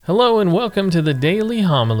Hello and welcome to the Daily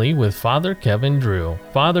Homily with Father Kevin Drew.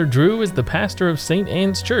 Father Drew is the pastor of St.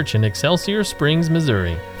 Anne's Church in Excelsior Springs,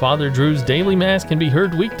 Missouri. Father Drew's daily mass can be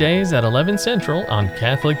heard weekdays at 11 Central on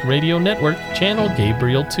Catholic Radio Network, channel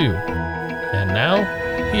Gabriel 2. And now,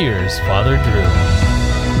 here's Father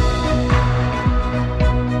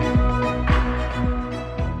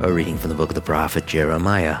Drew. A reading from the book of the prophet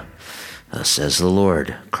Jeremiah. Thus says the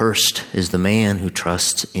Lord, cursed is the man who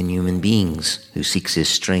trusts in human beings, who seeks his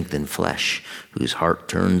strength in flesh, whose heart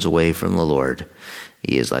turns away from the Lord.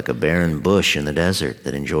 He is like a barren bush in the desert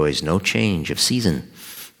that enjoys no change of season,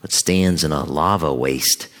 but stands in a lava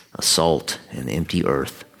waste, a salt and empty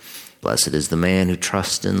earth. Blessed is the man who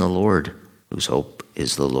trusts in the Lord, whose hope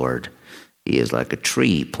is the Lord. He is like a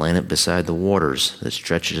tree planted beside the waters that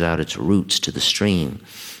stretches out its roots to the stream.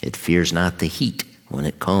 It fears not the heat when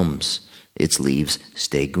it comes. Its leaves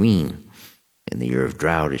stay green. In the year of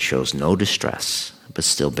drought, it shows no distress, but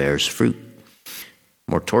still bears fruit.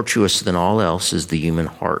 More tortuous than all else is the human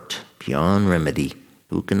heart, beyond remedy.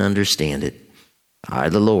 Who can understand it? I,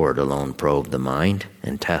 the Lord, alone probe the mind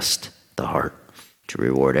and test the heart, to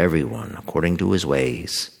reward everyone according to his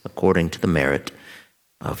ways, according to the merit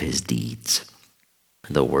of his deeds.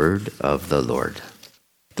 The word of the Lord.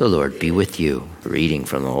 The Lord be with you. A reading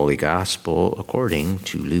from the Holy Gospel according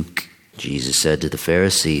to Luke. Jesus said to the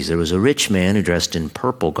Pharisees, there was a rich man who dressed in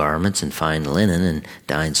purple garments and fine linen and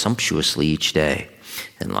dined sumptuously each day.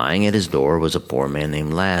 And lying at his door was a poor man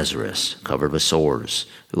named Lazarus, covered with sores,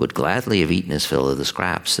 who would gladly have eaten his fill of the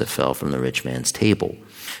scraps that fell from the rich man's table.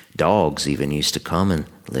 Dogs even used to come and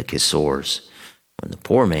lick his sores. When the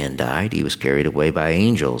poor man died, he was carried away by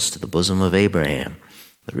angels to the bosom of Abraham.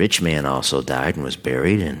 The rich man also died and was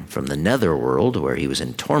buried, and from the netherworld, where he was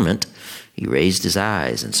in torment, he raised his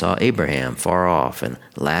eyes and saw Abraham far off and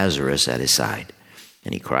Lazarus at his side.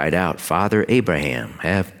 And he cried out, Father Abraham,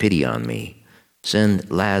 have pity on me. Send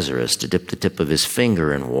Lazarus to dip the tip of his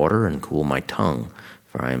finger in water and cool my tongue,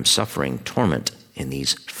 for I am suffering torment in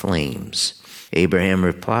these flames. Abraham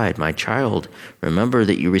replied, My child, remember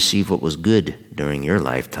that you received what was good during your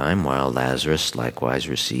lifetime, while Lazarus likewise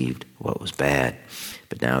received what was bad.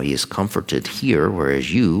 But now he is comforted here,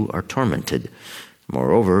 whereas you are tormented.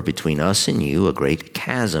 Moreover, between us and you, a great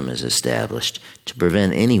chasm is established to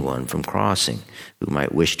prevent anyone from crossing who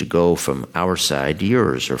might wish to go from our side to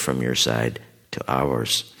yours or from your side to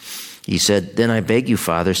ours. He said, Then I beg you,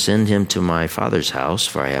 Father, send him to my father's house,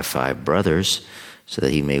 for I have 5 brothers, so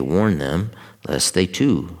that he may warn them, lest they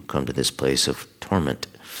too come to this place of torment.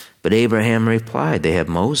 But Abraham replied, They have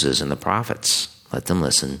Moses and the prophets. Let them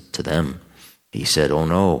listen to them. He said, Oh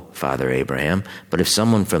no, Father Abraham, but if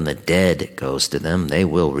someone from the dead goes to them, they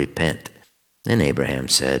will repent. Then Abraham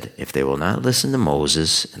said, If they will not listen to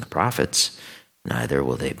Moses and the prophets, neither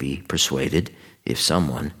will they be persuaded if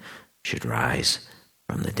someone should rise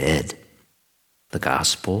from the dead. The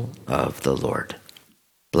Gospel of the Lord.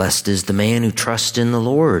 Blessed is the man who trusts in the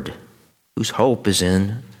Lord, whose hope is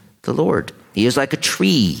in the Lord. He is like a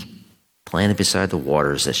tree planted beside the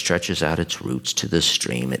waters that stretches out its roots to the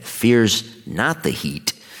stream. It fears not the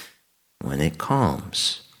heat when it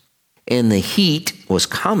comes. And the heat was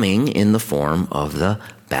coming in the form of the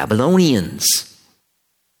Babylonians.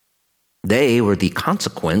 They were the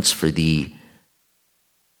consequence for the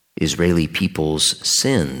Israeli people's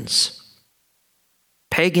sins.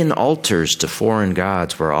 Pagan altars to foreign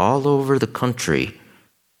gods were all over the country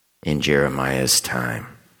in Jeremiah's time.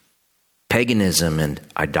 Paganism and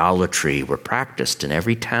idolatry were practiced in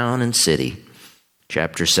every town and city.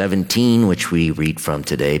 Chapter 17, which we read from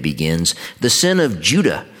today, begins, The sin of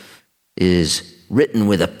Judah is written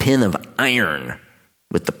with a pen of iron.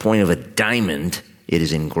 With the point of a diamond, it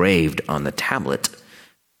is engraved on the tablet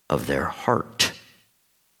of their heart.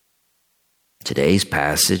 Today's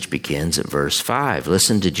passage begins at verse 5.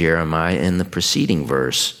 Listen to Jeremiah in the preceding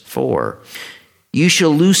verse 4. You shall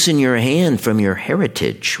loosen your hand from your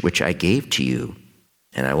heritage, which I gave to you,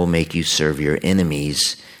 and I will make you serve your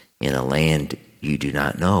enemies in a land you do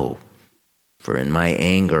not know. For in my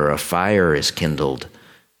anger a fire is kindled,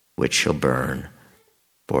 which shall burn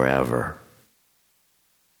forever.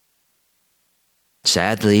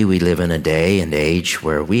 Sadly, we live in a day and age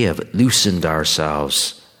where we have loosened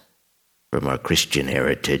ourselves from our Christian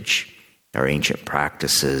heritage, our ancient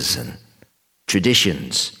practices and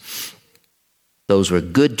traditions. Those were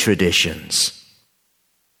good traditions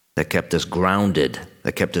that kept us grounded,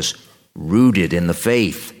 that kept us rooted in the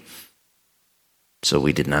faith, so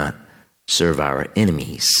we did not serve our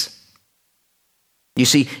enemies. You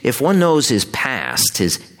see, if one knows his past,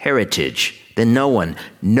 his heritage, then no one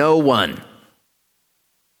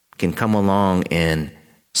can come along and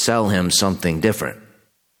sell him something different.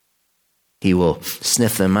 He will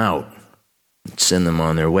sniff them out and send them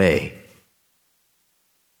on their way.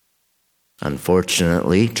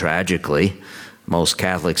 Unfortunately, tragically, most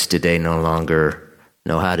Catholics today no longer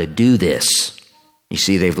know how to do this. You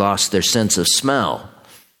see, they've lost their sense of smell.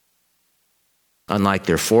 Unlike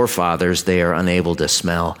their forefathers, they are unable to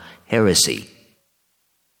smell heresy.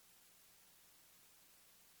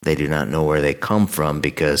 They do not know where they come from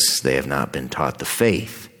because they have not been taught the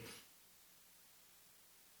faith.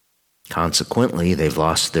 Consequently, they've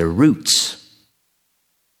lost their roots.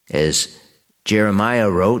 As Jeremiah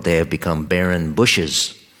wrote, they have become barren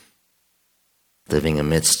bushes, living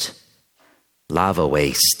amidst lava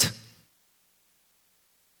waste.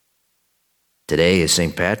 Today is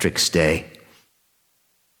St. Patrick's Day.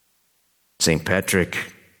 St.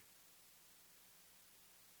 Patrick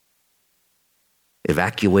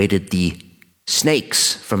evacuated the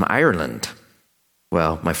snakes from Ireland.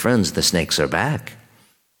 Well, my friends, the snakes are back.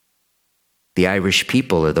 The Irish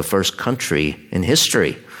people are the first country in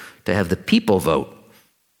history to have the people vote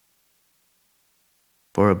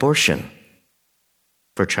for abortion,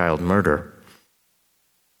 for child murder.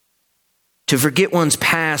 To forget one's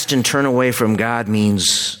past and turn away from God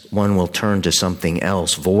means one will turn to something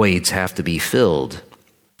else. Voids have to be filled.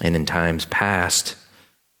 And in times past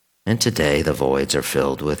and today, the voids are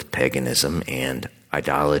filled with paganism and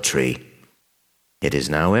idolatry. It is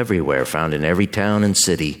now everywhere, found in every town and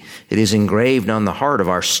city. It is engraved on the heart of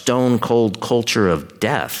our stone-cold culture of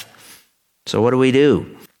death. So what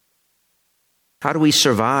do? How do we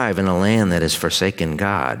survive in a land that has forsaken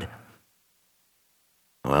God?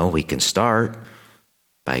 Well, we can start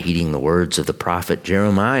by heeding the words of the prophet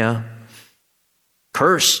Jeremiah.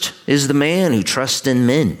 Cursed is the man who trusts in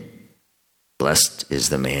men. Blessed is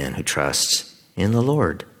the man who trusts in the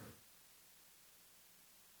Lord.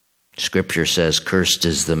 Scripture says, cursed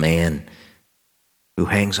is the man who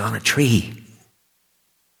hangs on a tree.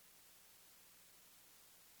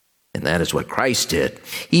 And that is what Christ did.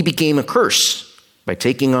 He became a curse by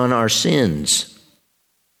taking on our sins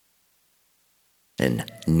and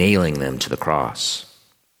nailing them to the cross.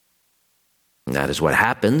 And that is what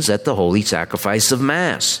happens at the holy sacrifice of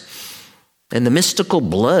Mass. And the mystical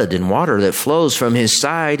blood and water that flows from his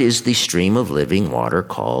side is the stream of living water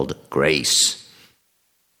called grace.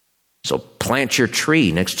 So plant your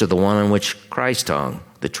tree next to the one on which Christ hung,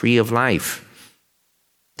 the tree of life.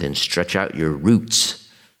 Then stretch out your roots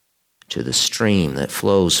to the stream that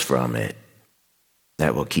flows from it.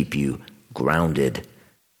 That will keep you grounded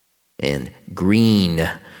and green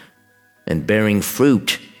and bearing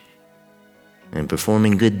fruit and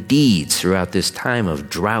performing good deeds throughout this time of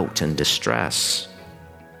drought and distress.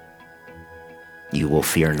 You will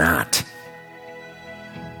fear not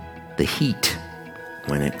the heat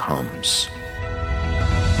when it comes.